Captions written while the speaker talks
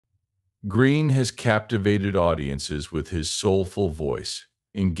Greene has captivated audiences with his soulful voice,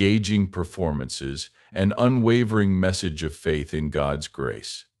 engaging performances, and unwavering message of faith in God's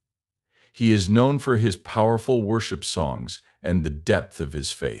grace. He is known for his powerful worship songs and the depth of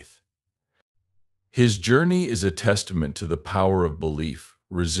his faith. His journey is a testament to the power of belief,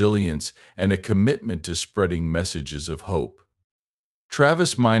 resilience, and a commitment to spreading messages of hope.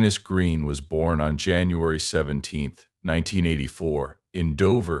 Travis Greene was born on January 17, 1984, in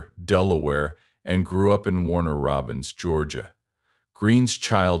Dover, Delaware, and grew up in Warner Robins, Georgia. Greene's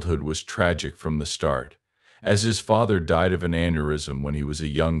childhood was tragic from the start, as his father died of an aneurism when he was a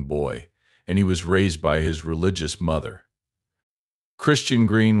young boy, and he was raised by his religious mother. Christian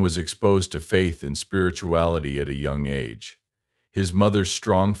Greene was exposed to faith and spirituality at a young age. His mother's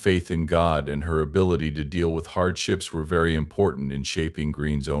strong faith in God and her ability to deal with hardships were very important in shaping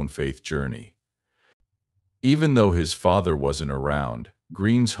Greene's own faith journey. Even though his father wasn't around,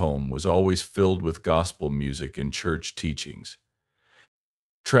 Greene's home was always filled with gospel music and church teachings.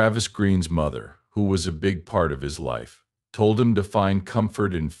 Travis Greene's mother, who was a big part of his life, told him to find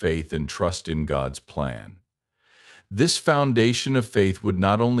comfort in faith and trust in God's plan. This foundation of faith would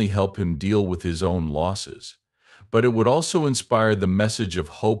not only help him deal with his own losses, but it would also inspire the message of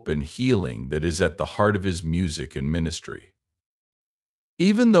hope and healing that is at the heart of his music and ministry.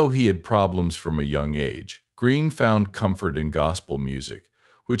 Even though he had problems from a young age, Greene found comfort in gospel music,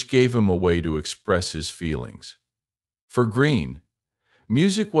 which gave him a way to express his feelings. For Greene,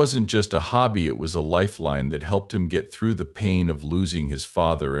 music wasn't just a hobby, it was a lifeline that helped him get through the pain of losing his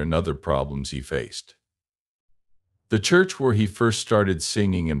father and other problems he faced. The church where he first started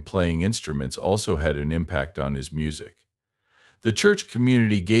singing and playing instruments also had an impact on his music. The church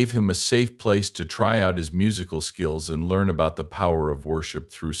community gave him a safe place to try out his musical skills and learn about the power of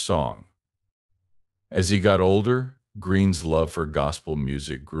worship through song. As he got older, Greene's love for gospel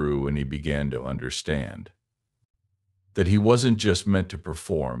music grew and he began to understand that he wasn't just meant to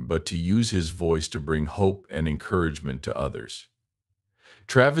perform, but to use his voice to bring hope and encouragement to others.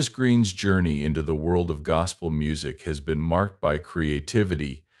 Travis Greene's journey into the world of gospel music has been marked by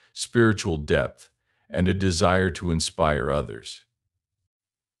creativity, spiritual depth, and a desire to inspire others.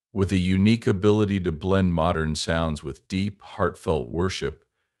 With a unique ability to blend modern sounds with deep, heartfelt worship,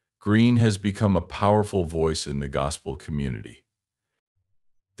 Greene has become a powerful voice in the gospel community.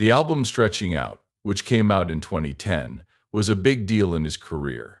 The album Stretching Out, which came out in 2010, was a big deal in his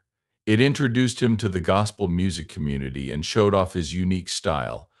career. It introduced him to the gospel music community and showed off his unique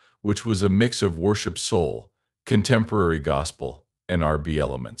style, which was a mix of worship soul, contemporary gospel, and R&B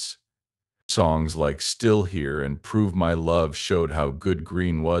elements. Songs like Still Here and Prove My Love showed how good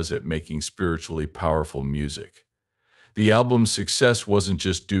Greene was at making spiritually powerful music. The album's success wasn't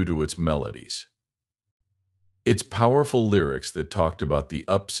just due to its melodies. Its powerful lyrics that talked about the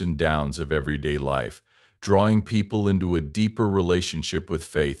ups and downs of everyday life, drawing people into a deeper relationship with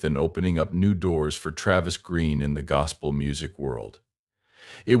faith and opening up new doors for Travis Greene in the gospel music world.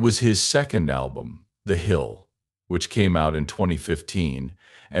 It was his second album, The Hill, which came out in 2015,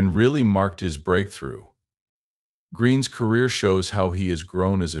 and really marked his breakthrough. Greene's career shows how he has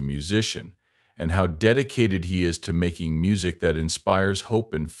grown as a musician and how dedicated he is to making music that inspires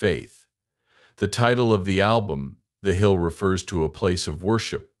hope and faith. The title of the album, The Hill, refers to a place of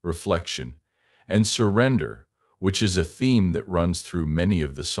worship, reflection, and surrender, which is a theme that runs through many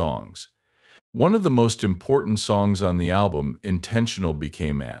of the songs. One of the most important songs on the album, Intentional,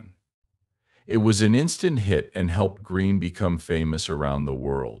 became an. It was an instant hit and helped Greene become famous around the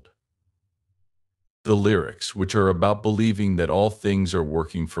world. The lyrics, which are about believing that all things are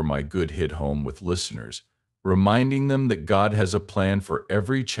working for my good, hit home with listeners, reminding them that God has a plan for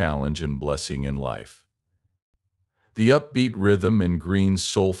every challenge and blessing in life. The upbeat rhythm and Greene's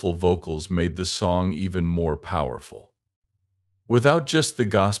soulful vocals made the song even more powerful. Without just the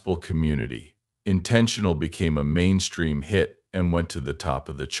gospel community, Intentional became a mainstream hit and went to the top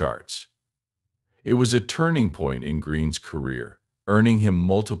of the charts. It was a turning point in Greene's career, earning him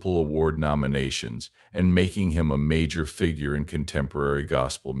multiple award nominations and making him a major figure in contemporary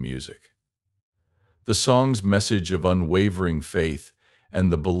gospel music. The song's message of unwavering faith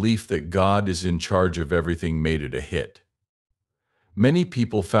and the belief that God is in charge of everything made it a hit. Many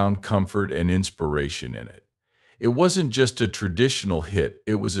people found comfort and inspiration in it. It wasn't just a traditional hit,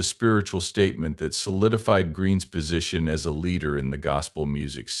 it was a spiritual statement that solidified Greene's position as a leader in the gospel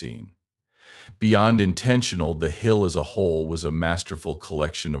music scene. Beyond Intentional, The Hill as a whole was a masterful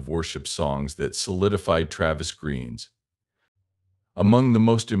collection of worship songs that solidified Travis Greene's among the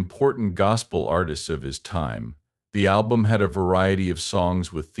most important gospel artists of his time. The album had a variety of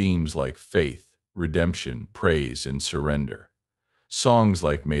songs with themes like faith, redemption, praise, and surrender. Songs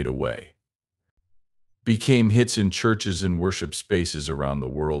like Made Away became hits in churches and worship spaces around the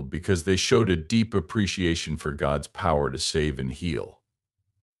world because they showed a deep appreciation for God's power to save and heal.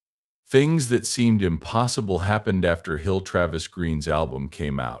 Things that seemed impossible happened after Travis Greene's album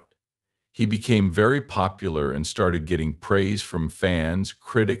came out. He became very popular and started getting praise from fans,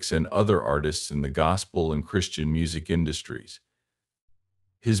 critics, and other artists in the gospel and Christian music industries.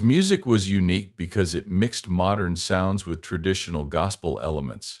 His music was unique because it mixed modern sounds with traditional gospel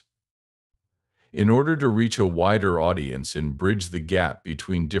elements. In order to reach a wider audience and bridge the gap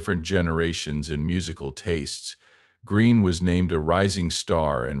between different generations and musical tastes, Greene was named a rising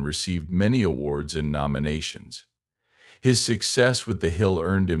star and received many awards and nominations. His success with The Hill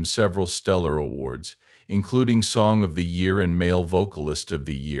earned him several stellar awards, including Song of the Year and Male Vocalist of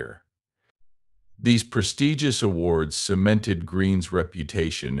the Year. These prestigious awards cemented Greene's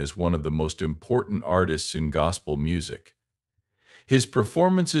reputation as one of the most important artists in gospel music. His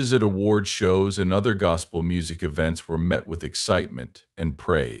performances at award shows and other gospel music events were met with excitement and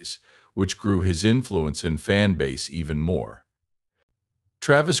praise, which grew his influence and fan base even more.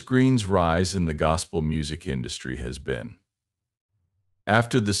 Travis Greene's rise in the gospel music industry has been.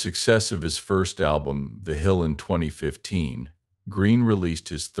 After the success of his first album, The Hill, in 2015, Greene released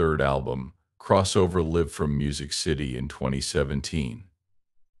his third album, Crossover Live from Music City, in 2017.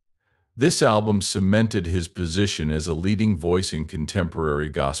 This album cemented his position as a leading voice in contemporary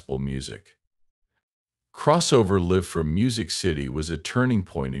gospel music. Crossover Live from Music City was a turning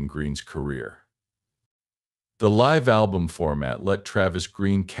point in Greene's career. The live album format let Travis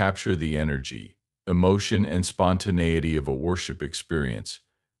Greene capture the energy, emotion, and spontaneity of a worship experience,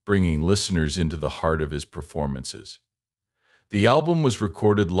 bringing listeners into the heart of his performances. The album was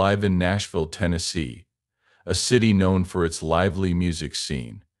recorded live in Nashville, Tennessee, a city known for its lively music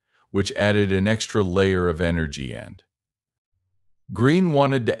scene, which added an extra layer of energy. And Greene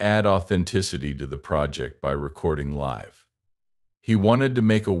wanted to add authenticity to the project by recording live. He wanted to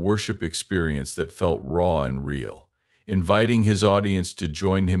make a worship experience that felt raw and real, inviting his audience to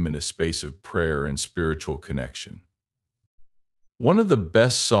join him in a space of prayer and spiritual connection. One of the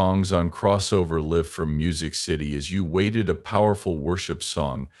best songs on Crossover Live from Music City is You Waited, a powerful worship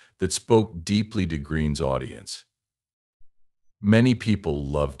song that spoke deeply to Greene's audience. Many people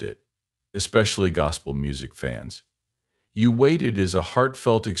loved it, especially gospel music fans. You Waited is a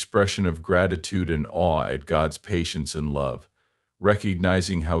heartfelt expression of gratitude and awe at God's patience and love,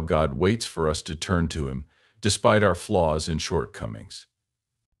 recognizing how God waits for us to turn to Him, despite our flaws and shortcomings.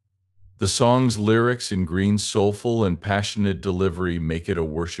 The song's lyrics and Greene's soulful and passionate delivery make it a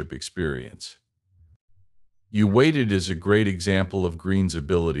worship experience. You Waited is a great example of Greene's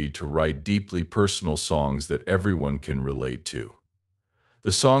ability to write deeply personal songs that everyone can relate to.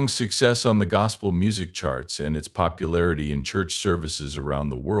 The song's success on the gospel music charts and its popularity in church services around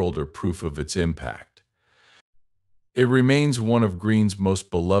the world are proof of its impact. It remains one of Greene's most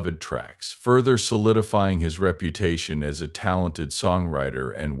beloved tracks, further solidifying his reputation as a talented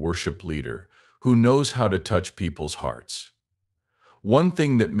songwriter and worship leader who knows how to touch people's hearts. One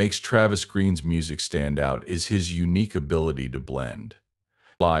thing that makes Travis Greene's music stand out is his unique ability to blend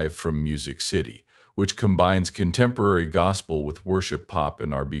live from Music City, which combines contemporary gospel with worship pop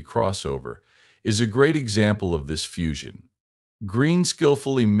and R&B. Crossover is a great example of this fusion. Greene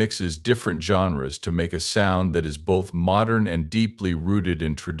skillfully mixes different genres to make a sound that is both modern and deeply rooted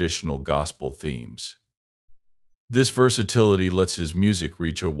in traditional gospel themes. This versatility lets his music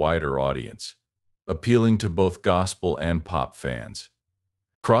reach a wider audience, appealing to both gospel and pop fans.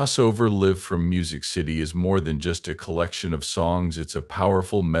 Crossover Live from Music City is more than just a collection of songs, it's a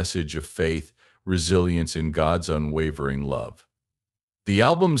powerful message of faith, resilience, and God's unwavering love. The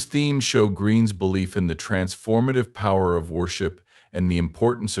album's themes show Greene's belief in the transformative power of worship and the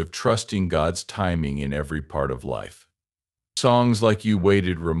importance of trusting God's timing in every part of life. Songs like You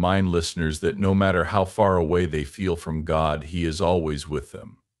Waited remind listeners that no matter how far away they feel from God, He is always with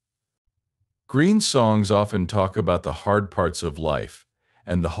them. Greene's songs often talk about the hard parts of life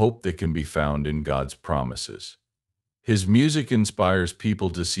and the hope that can be found in God's promises. His music inspires people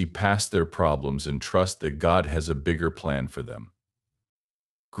to see past their problems and trust that God has a bigger plan for them.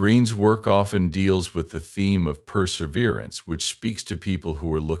 Greene's work often deals with the theme of perseverance, which speaks to people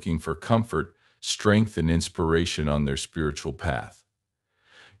who are looking for comfort, strength, and inspiration on their spiritual path.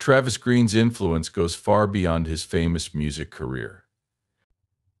 Travis Greene's influence goes far beyond his famous music career.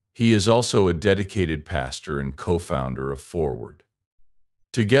 He is also a dedicated pastor and co-founder of Forward.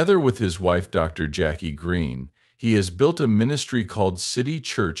 Together with his wife, Dr. Jackie Greene, he has built a ministry called City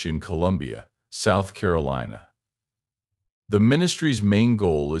Church in Columbia, South Carolina. The ministry's main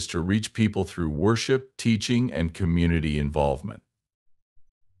goal is to reach people through worship, teaching, and community involvement.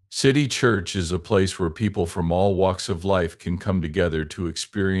 City Church is a place where people from all walks of life can come together to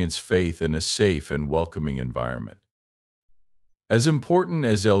experience faith in a safe and welcoming environment. As important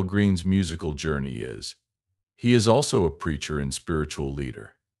as El Greene's musical journey is, he is also a preacher and spiritual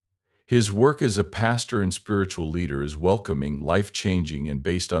leader. His work as a pastor and spiritual leader is welcoming, life-changing, and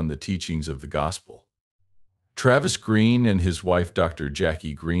based on the teachings of the gospel. Travis Greene and his wife, Dr.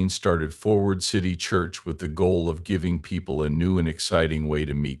 Jackie Greene, started Forward City Church with the goal of giving people a new and exciting way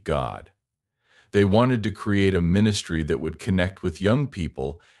to meet God. They wanted to create a ministry that would connect with young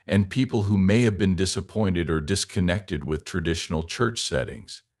people and people who may have been disappointed or disconnected with traditional church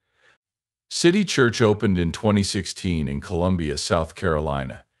settings. City Church opened in 2016 in Columbia, South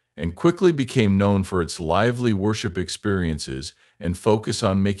Carolina, and quickly became known for its lively worship experiences and focus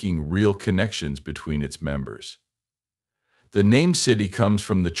on making real connections between its members. The name City comes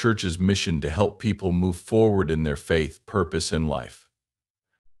from the church's mission to help people move forward in their faith, purpose, and life.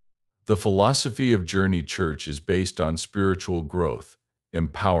 The philosophy of Journey Church is based on spiritual growth,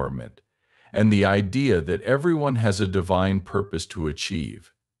 empowerment, and the idea that everyone has a divine purpose to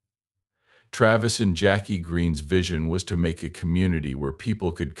achieve. Travis and Jackie Greene's vision was to make a community where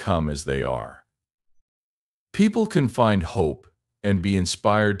people could come as they are. People can find hope and be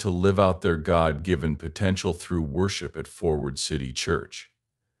inspired to live out their God-given potential through worship at Forward City Church.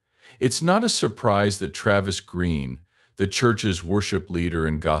 It's not a surprise that Travis Greene, the church's worship leader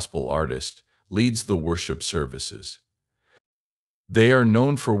and gospel artist, leads the worship services. They are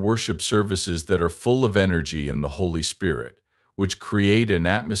known for worship services that are full of energy and the Holy Spirit, which create an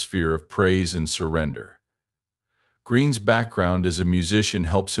atmosphere of praise and surrender. Greene's background as a musician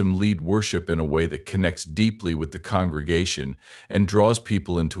helps him lead worship in a way that connects deeply with the congregation and draws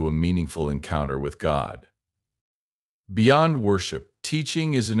people into a meaningful encounter with God. Beyond worship,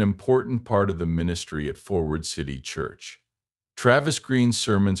 teaching is an important part of the ministry at Forward City Church. Travis Greene's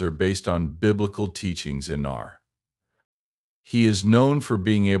sermons are based on biblical teachings and are. He is known for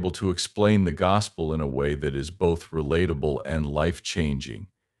being able to explain the gospel in a way that is both relatable and life-changing,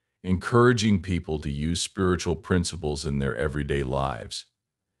 encouraging people to use spiritual principles in their everyday lives.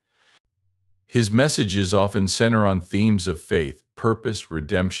 His messages often center on themes of faith, purpose,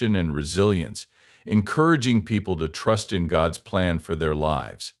 redemption, and resilience, encouraging people to trust in God's plan for their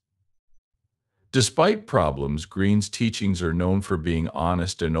lives. Despite problems, Greene's teachings are known for being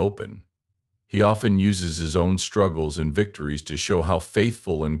honest and open. He often uses his own struggles and victories to show how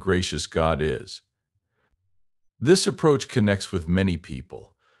faithful and gracious God is. This approach connects with many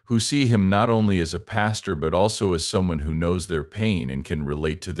people, who see him not only as a pastor but also as someone who knows their pain and can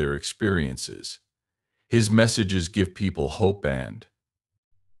relate to their experiences. His messages give people hope, and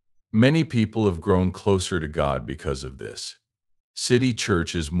many people have grown closer to God because of this. City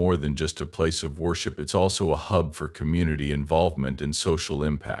Church is more than just a place of worship, it's also a hub for community involvement and social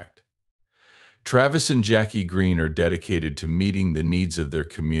impact. Travis and Jackie Greene are dedicated to meeting the needs of their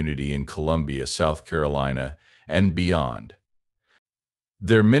community in Columbia, South Carolina, and beyond.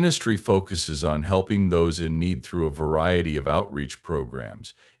 Their ministry focuses on helping those in need through a variety of outreach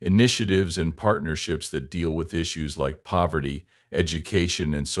programs, initiatives, and partnerships that deal with issues like poverty,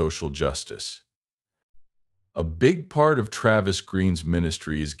 education, and social justice. A big part of Travis Greene's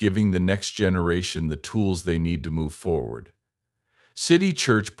ministry is giving the next generation the tools they need to move forward. City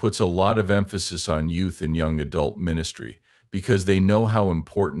Church puts a lot of emphasis on youth and young adult ministry because they know how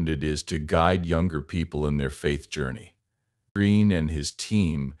important it is to guide younger people in their faith journey. Greene and his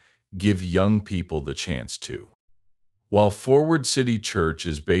team give young people the chance to. While Forward City Church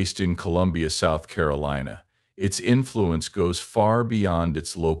is based in Columbia, South Carolina, its influence goes far beyond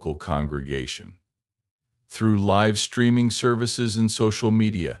its local congregation. Through live streaming services and social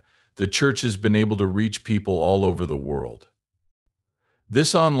media, the church has been able to reach people all over the world.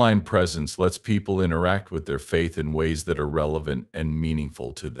 This online presence lets people interact with their faith in ways that are relevant and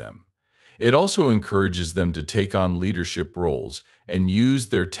meaningful to them. It also encourages them to take on leadership roles and use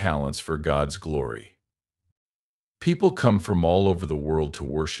their talents for God's glory. People come from all over the world to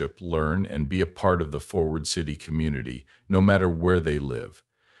worship, learn, and be a part of the Forward City community, no matter where they live.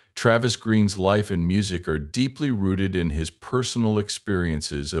 Travis Greene's life and music are deeply rooted in his personal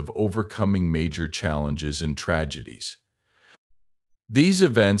experiences of overcoming major challenges and tragedies. These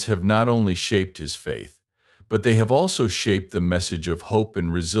events have not only shaped his faith, but they have also shaped the message of hope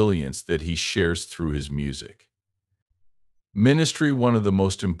and resilience that he shares through his music. Ministry, one of the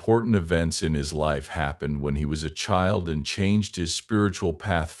most important events in his life, happened when he was a child and changed his spiritual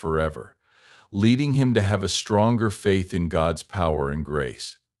path forever, leading him to have a stronger faith in God's power and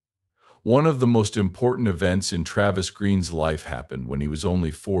grace. One of the most important events in Travis Greene's life happened when he was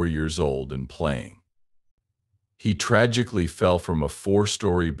only 4 years old and playing. He tragically fell from a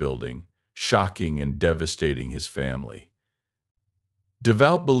four-story building, shocking and devastating his family.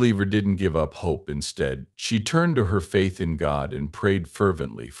 Devout believer didn't give up hope. Instead, she turned to her faith in God and prayed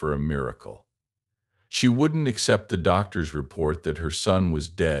fervently for a miracle. She wouldn't accept the doctor's report that her son was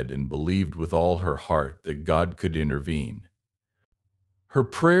dead and believed with all her heart that God could intervene. Her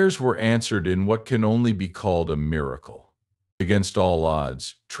prayers were answered in what can only be called a miracle. Against all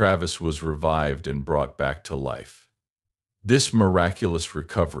odds, Travis was revived and brought back to life. This miraculous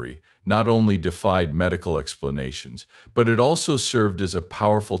recovery not only defied medical explanations, but it also served as a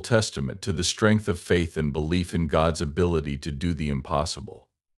powerful testament to the strength of faith and belief in God's ability to do the impossible.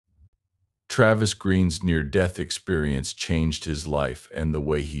 Travis Greene's near-death experience changed his life and the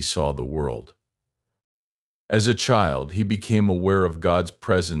way he saw the world. As a child, he became aware of God's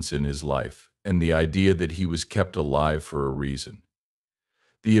presence in his life and the idea that he was kept alive for a reason.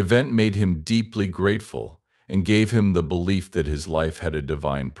 The event made him deeply grateful and gave him the belief that his life had a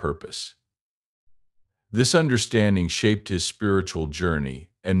divine purpose. This understanding shaped his spiritual journey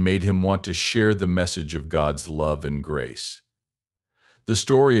and made him want to share the message of God's love and grace. The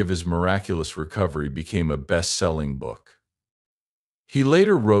story of his miraculous recovery became a best-selling book. He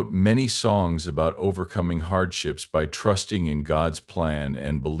later wrote many songs about overcoming hardships by trusting in God's plan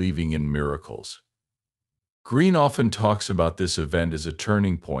and believing in miracles. Greene often talks about this event as a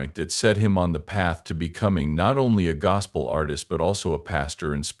turning point that set him on the path to becoming not only a gospel artist but also a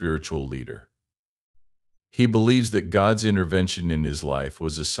pastor and spiritual leader. He believes that God's intervention in his life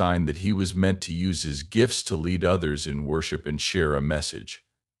was a sign that he was meant to use his gifts to lead others in worship and share a message.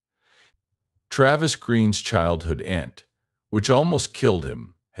 Travis Greene's childhood aunt, which almost killed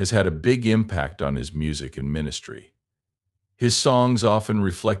him, has had a big impact on his music and ministry. His songs often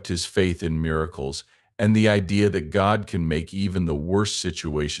reflect his faith in miracles and the idea that God can make even the worst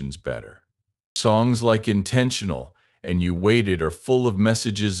situations better. Songs like Intentional and You Waited are full of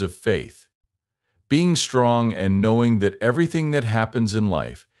messages of faith. Being strong and knowing that everything that happens in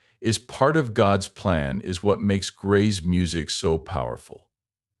life is part of God's plan is what makes Gray's music so powerful.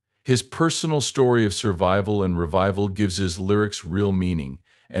 His personal story of survival and revival gives his lyrics real meaning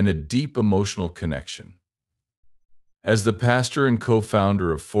and a deep emotional connection. As the pastor and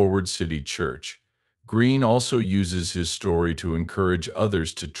co-founder of Forward City Church, Greene also uses his story to encourage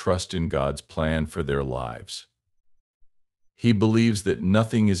others to trust in God's plan for their lives. He believes that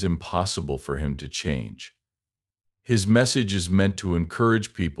nothing is impossible for him to change. His message is meant to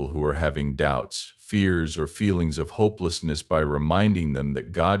encourage people who are having doubts, fears, or feelings of hopelessness by reminding them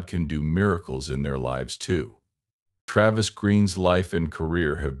that God can do miracles in their lives too. Travis Greene's life and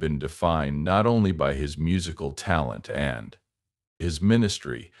career have been defined not only by his musical talent and his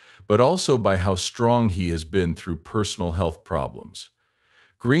ministry, but also by how strong he has been through personal health problems.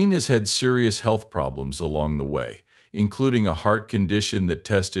 Greene has had serious health problems along the way, including a heart condition that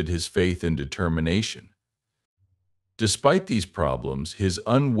tested his faith and determination. Despite these problems, his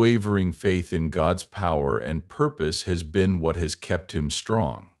unwavering faith in God's power and purpose has been what has kept him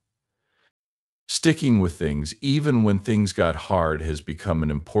strong. Sticking with things, even when things got hard, has become an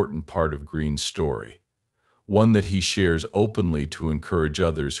important part of Greene's story, one that he shares openly to encourage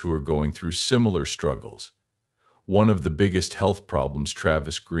others who are going through similar struggles. One of the biggest health problems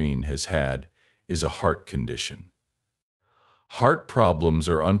Travis Greene has had is a heart condition. Heart problems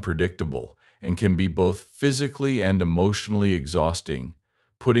are unpredictable and can be both physically and emotionally exhausting,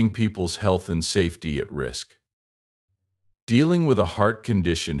 putting people's health and safety at risk. Dealing with a heart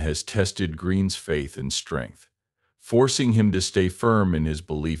condition has tested Greene's faith and strength, forcing him to stay firm in his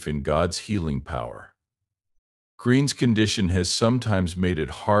belief in God's healing power. Greene's condition has sometimes made it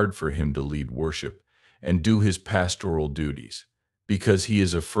hard for him to lead worship and do his pastoral duties, because he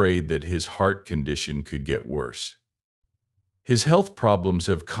is afraid that his heart condition could get worse. His health problems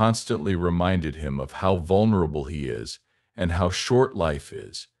have constantly reminded him of how vulnerable he is and how short life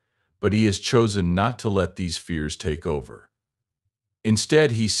is, but he has chosen not to let these fears take over.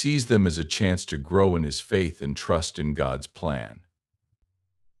 Instead, he sees them as a chance to grow in his faith and trust in God's plan.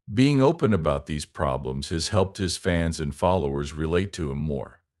 Being open about these problems has helped his fans and followers relate to him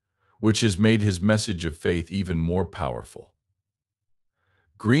more, which has made his message of faith even more powerful.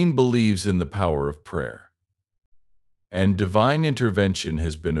 Greene believes in the power of prayer, and divine intervention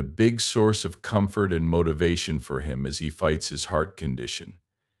has been a big source of comfort and motivation for him as he fights his heart condition.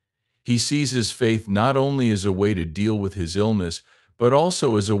 He sees his faith not only as a way to deal with his illness, but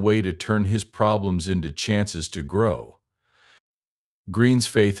also as a way to turn his problems into chances to grow. Greene's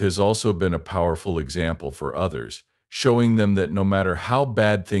faith has also been a powerful example for others, showing them that no matter how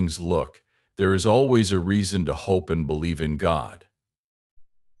bad things look, there is always a reason to hope and believe in God.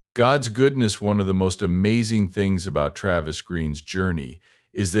 God's goodness, one of the most amazing things about Travis Greene's journey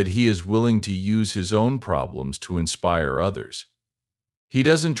is that he is willing to use his own problems to inspire others. He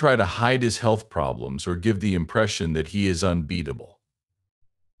doesn't try to hide his health problems or give the impression that he is unbeatable.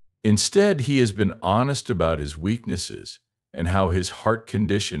 Instead, he has been honest about his weaknesses and how his heart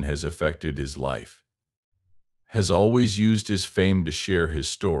condition has affected his life. Has always used his fame to share his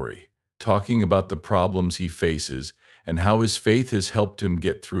story, talking about the problems he faces and how his faith has helped him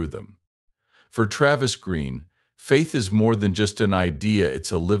get through them. For Travis Greene, faith is more than just an idea,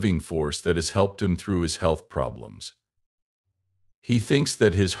 it's a living force that has helped him through his health problems. He thinks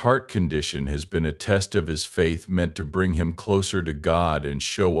that his heart condition has been a test of his faith meant to bring him closer to God and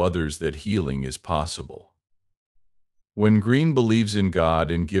show others that healing is possible. When Greene believes in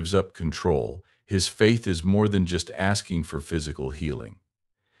God and gives up control, his faith is more than just asking for physical healing.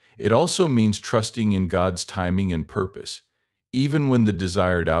 It also means trusting in God's timing and purpose, even when the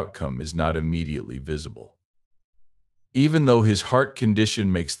desired outcome is not immediately visible. Even though his heart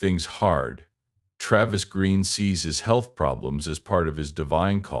condition makes things hard, Travis Greene sees his health problems as part of his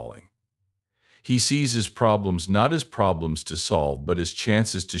divine calling. He sees his problems not as problems to solve, but as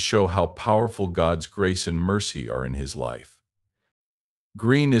chances to show how powerful God's grace and mercy are in his life.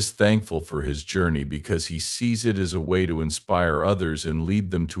 Greene is thankful for his journey because he sees it as a way to inspire others and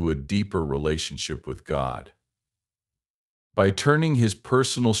lead them to a deeper relationship with God. By turning his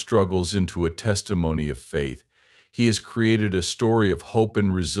personal struggles into a testimony of faith, he has created a story of hope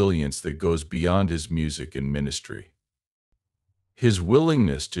and resilience that goes beyond his music and ministry. His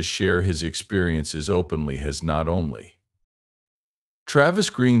willingness to share his experiences openly has not only. Travis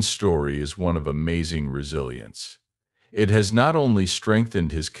Greene's story is one of amazing resilience. It has not only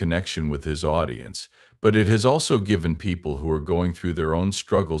strengthened his connection with his audience, but it has also given people who are going through their own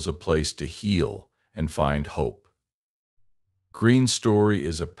struggles a place to heal and find hope. Greene's story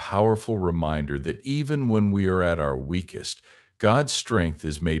is a powerful reminder that even when we are at our weakest, God's strength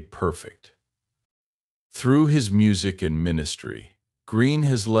is made perfect. Through his music and ministry, Greene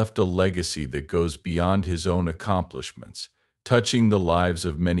has left a legacy that goes beyond his own accomplishments, touching the lives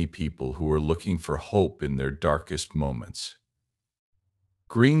of many people who are looking for hope in their darkest moments.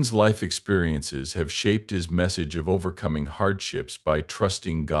 Greene's life experiences have shaped his message of overcoming hardships by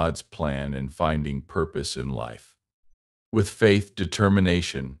trusting God's plan and finding purpose in life. With faith,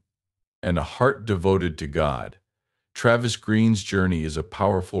 determination, and a heart devoted to God, Travis Greene's journey is a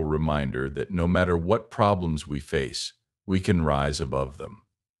powerful reminder that no matter what problems we face, we can rise above them.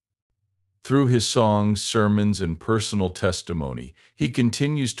 Through his songs, sermons, and personal testimony, he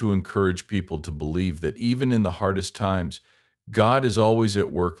continues to encourage people to believe that even in the hardest times, God is always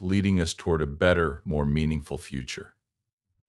at work leading us toward a better, more meaningful future.